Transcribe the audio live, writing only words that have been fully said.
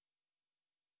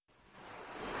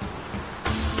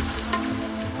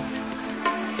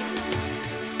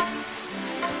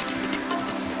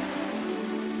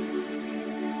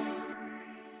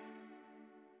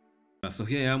So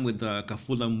here I am with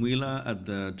Kafula Mwila at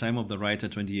the Time of the Writer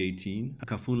 2018.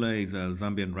 Kafula is a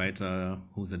Zambian writer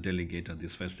who's a delegate at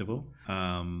this festival.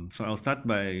 So I'll start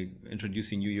by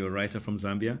introducing you. You're a writer from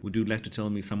Zambia. Would you like to tell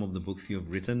me some of the books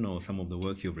you've written or some of the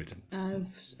work you've written?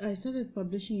 I started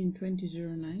publishing in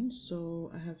 2009,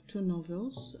 so I have two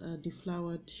novels,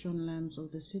 Deflowered, Shone Lambs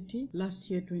of the City. Last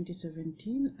year,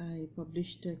 2017, I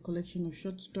published a collection of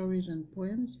short stories and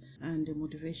poems and a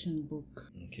motivation book.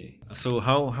 Okay. So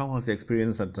how has the experience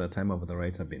at the Time of the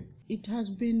Writer been? It has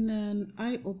been an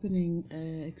eye-opening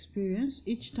experience.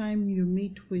 Each time you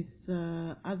meet with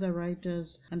other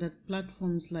writers and at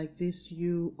platforms like this,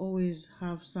 you always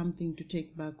have something to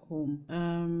take back home.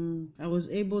 I was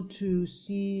able to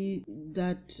see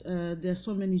that there are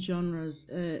so many genres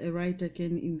a writer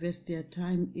can invest their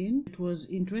time in. It was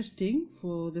interesting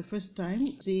for the first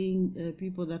time seeing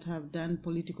people that have done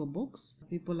political books,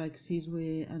 people like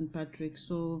Sizwe and Patrick.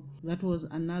 So that was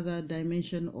another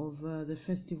dimension of the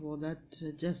festival that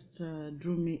just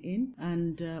drew me in,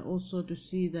 and also to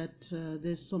see that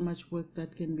there's so much work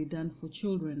that can be done for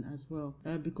children as well,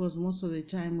 because most of the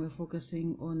time we're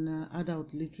focusing on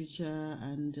adult literature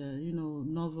and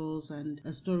novels and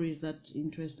stories that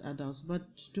interest adults, but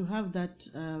to have that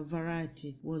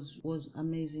variety was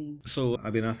amazing. So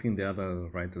I've been asking the other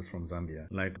writers from Zambia,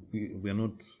 like we're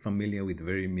not familiar with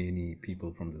very many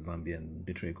people from the Zambian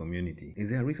literary community. Is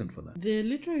there a reason for that? The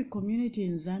literary community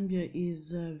in Zambia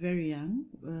is very young.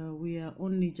 We are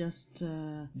only just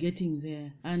getting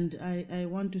there, and I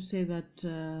want to say that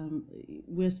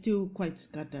we're still quite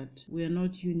scattered. We are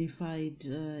not unified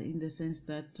in the sense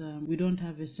that we don't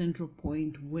have a central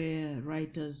point where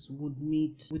writers would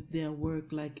meet with their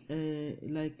work, like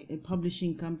a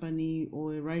publishing company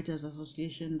or a writers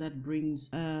association that brings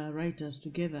writers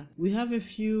together. We have a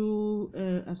few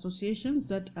associations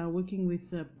that are working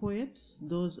with poets.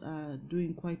 Those are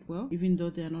doing quite well, even though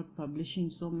they are not publishing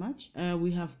so much.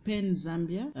 We have Pen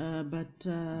Zambia, but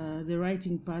the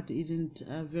writing part isn't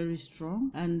very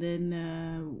strong. And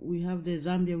then we have the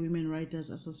Zambia Women Writers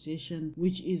Association,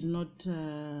 which is not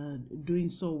doing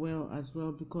so well as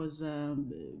well, because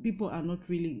people are not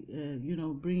really,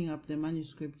 bringing up the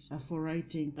manuscripts for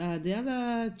writing. The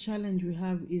other challenge we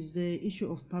have is the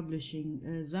issue of publishing.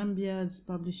 Zambia's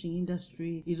publishing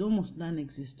industry is almost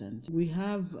non-existent. We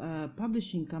have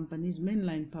publishing companies,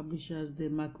 mainline publishers, the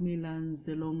Macmillans,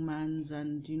 the Longmans,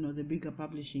 and the bigger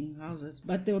publishing houses,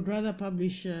 but they would rather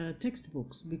publish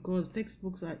textbooks because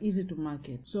textbooks are easy to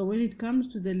market. So when it comes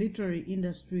to the literary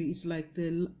industry, it's like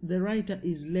the writer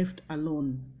is left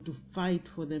alone to fight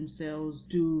for themselves,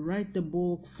 to write the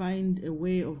book, find a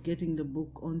way of getting the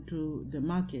book onto the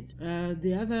market.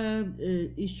 The other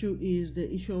issue is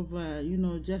the issue of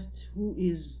just who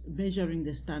is measuring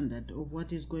the standard of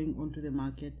what is going onto the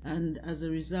market, and as a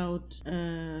result,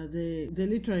 the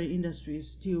literary industry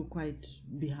is still quite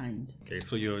behind. Okay,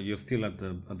 so you're still at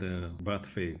the birth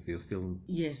phase. You're still.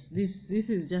 Yes, this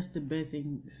is just the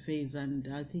birthing phase, and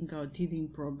I think our teething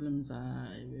problems are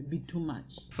a bit too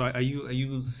much. So are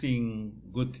you seeing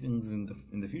good things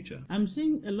in the future? I'm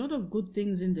seeing a lot of good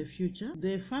things in the future.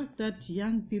 The fact that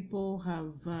young people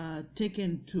have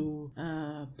taken to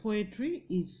poetry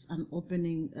is an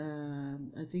opening.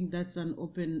 I think that's an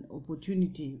open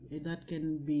opportunity that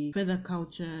can be further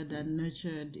cultured and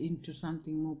nurtured into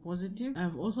something more positive.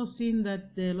 I've also seen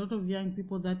that there are a lot of young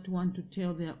people that want to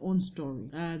tell their own story.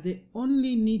 They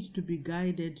only need to be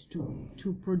guided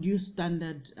to produce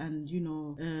standard and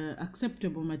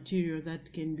acceptable material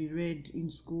that can be read in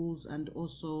schools and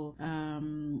also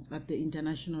at the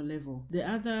international level. The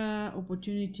other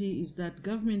opportunity is that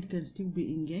government can still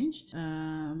be engaged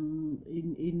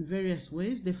in various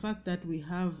ways. The fact that we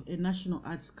have a National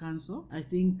Arts Council, I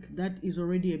think that is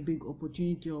already a big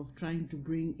opportunity of trying to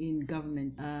bring in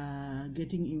government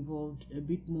getting involved a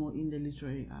bit more in the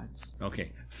literary arts.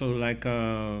 Okay, so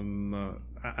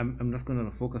I'm just going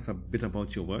to focus a bit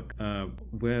about your work.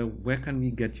 Where can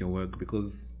we get your work?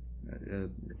 Because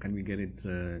can we get it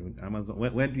Amazon?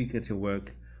 Where do you get your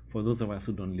work? For those of us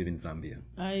who don't live in Zambia,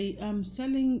 I am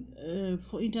selling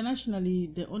for internationally.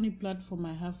 The only platform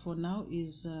I have for now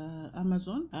is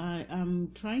Amazon. I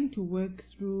am trying to work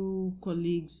through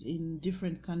colleagues in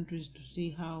different countries to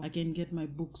see how I can get my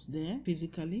books there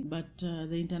physically, but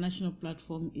the international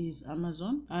platform is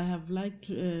Amazon. I have liked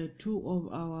two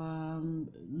of our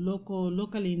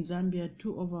locally in Zambia,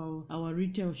 two of our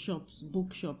retail shops,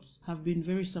 bookshops, have been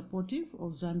very supportive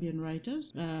of Zambian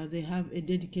writers. They have a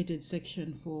dedicated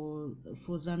section for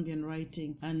Zambian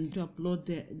writing and to upload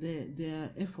their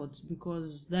efforts,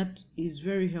 because that is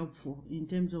very helpful in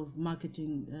terms of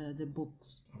marketing the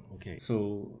books. Okay,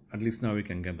 so at least now we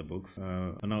can get the books.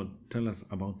 Now tell us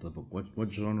about the book.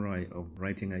 What genre of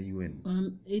writing are you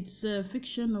in? It's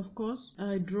fiction, of course.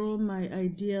 I draw my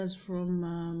ideas from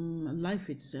life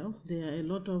itself. There are a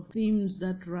lot of themes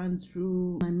that run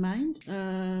through my mind.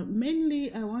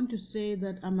 Mainly, I want to say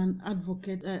that I'm an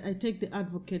advocate. I take the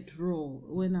advocate role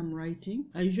when I'm writing.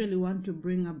 I usually want to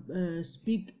bring up,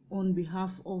 speak on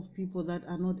behalf of people that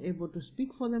are not able to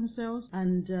speak for themselves,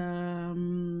 and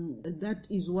that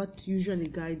is what usually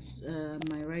guides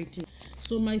my writing.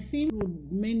 So my theme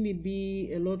would mainly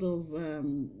be a lot of,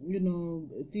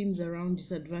 themes around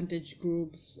disadvantaged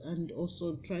groups, and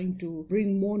also trying to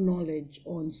bring more knowledge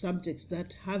on subjects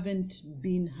that haven't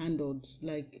been handled,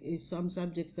 like some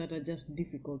subjects that are just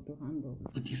difficult to handle.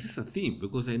 But is this a theme?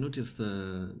 Because I noticed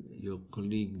your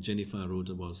colleague Jennifer wrote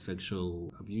about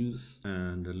sexual abuse,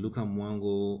 and Luca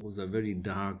Mwango was a very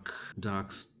dark,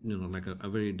 like a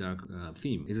very dark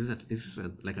theme. Is this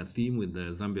like a theme with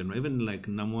the Zambian? Even like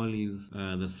Namwali's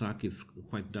The Sack is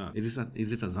quite dark. Is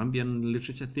it a Zambian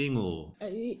literature thing, or?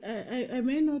 I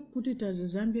may not put it as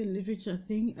a Zambian literature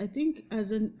thing. I think as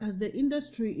the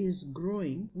industry is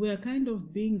growing, we are kind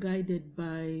of being guided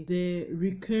by the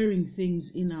recurring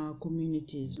things in our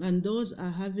communities, and those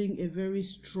are having a very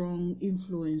strong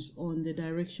influence on the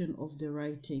direction of the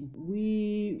writing.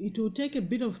 It will take a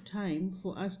bit of time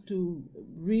for us to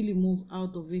really move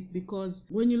out of it, because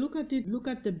when you look at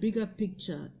the bigger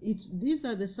picture, these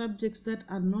are the subjects that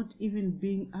are not even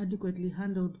being adequately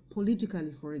handled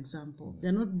politically, for example.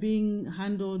 They're not being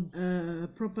handled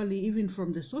properly even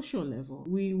from the social level.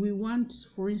 We want,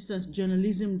 for instance,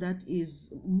 journalism that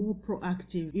is more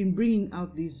proactive in bringing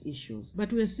out these issues.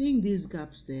 But we're seeing these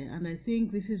gaps there, and I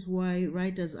think this is why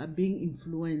writers are being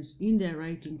influenced in their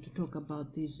writing to talk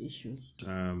about these issues.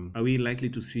 Are we likely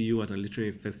to see you at a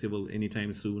literary festival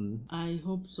anytime soon? I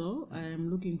hope so. I am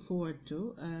looking forward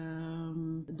to.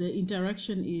 The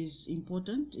interaction is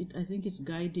important. I think it's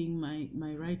guiding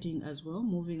my writing as well,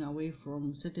 moving away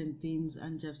from certain themes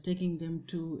and just taking them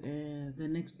to the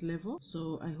next level.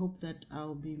 So I hope that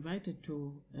I'll be invited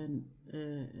to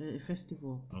a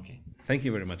festival. Okay. Thank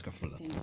you very much, Kafula.